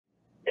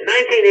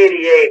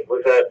1988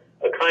 was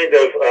a kind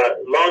of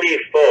loni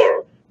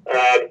for,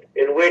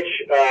 in which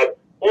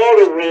all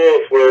the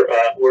rules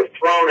were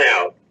thrown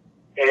out,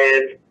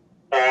 and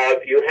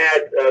you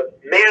had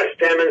mass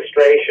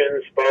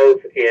demonstrations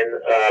both in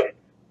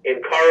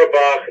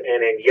Karabakh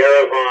and in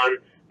Yerevan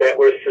that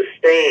were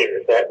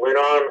sustained, that went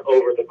on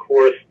over the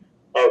course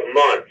of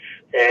months.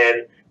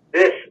 And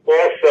this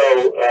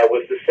also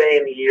was the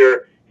same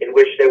year in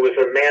which there was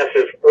a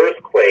massive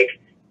earthquake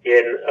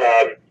in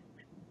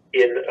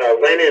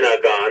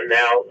Leninagan,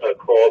 now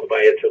called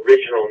by its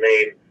original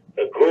name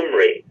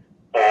Gyumri,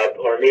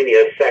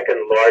 Armenia's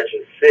second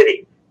largest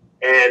city.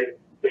 And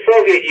the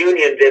Soviet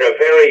Union did a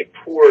very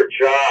poor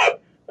job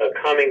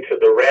coming to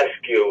the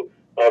rescue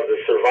of the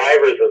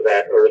survivors of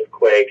that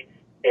earthquake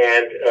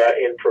and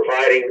in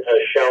providing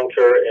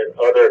shelter and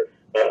other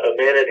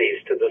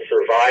amenities to the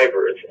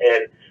survivors.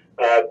 And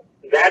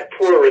that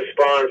poor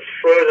response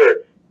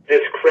further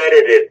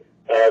discredited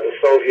the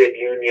Soviet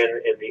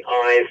Union in the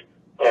eyes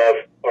of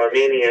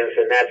Armenians,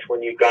 and that's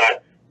when you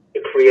got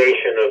the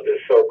creation of the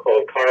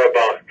so-called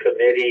Karabakh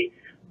Committee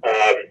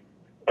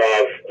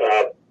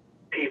of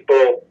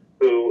people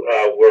who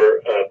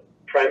were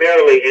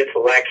primarily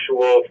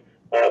intellectuals,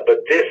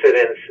 but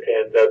dissidents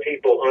and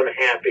people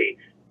unhappy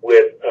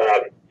with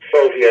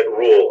Soviet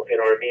rule in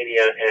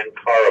Armenia and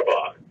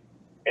Karabakh.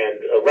 And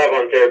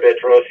Levon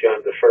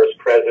Ter-Bedrosyan, the first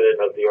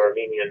president of the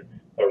Armenian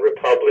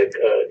Republic,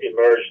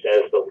 emerged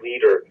as the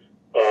leader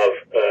of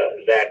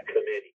that committee.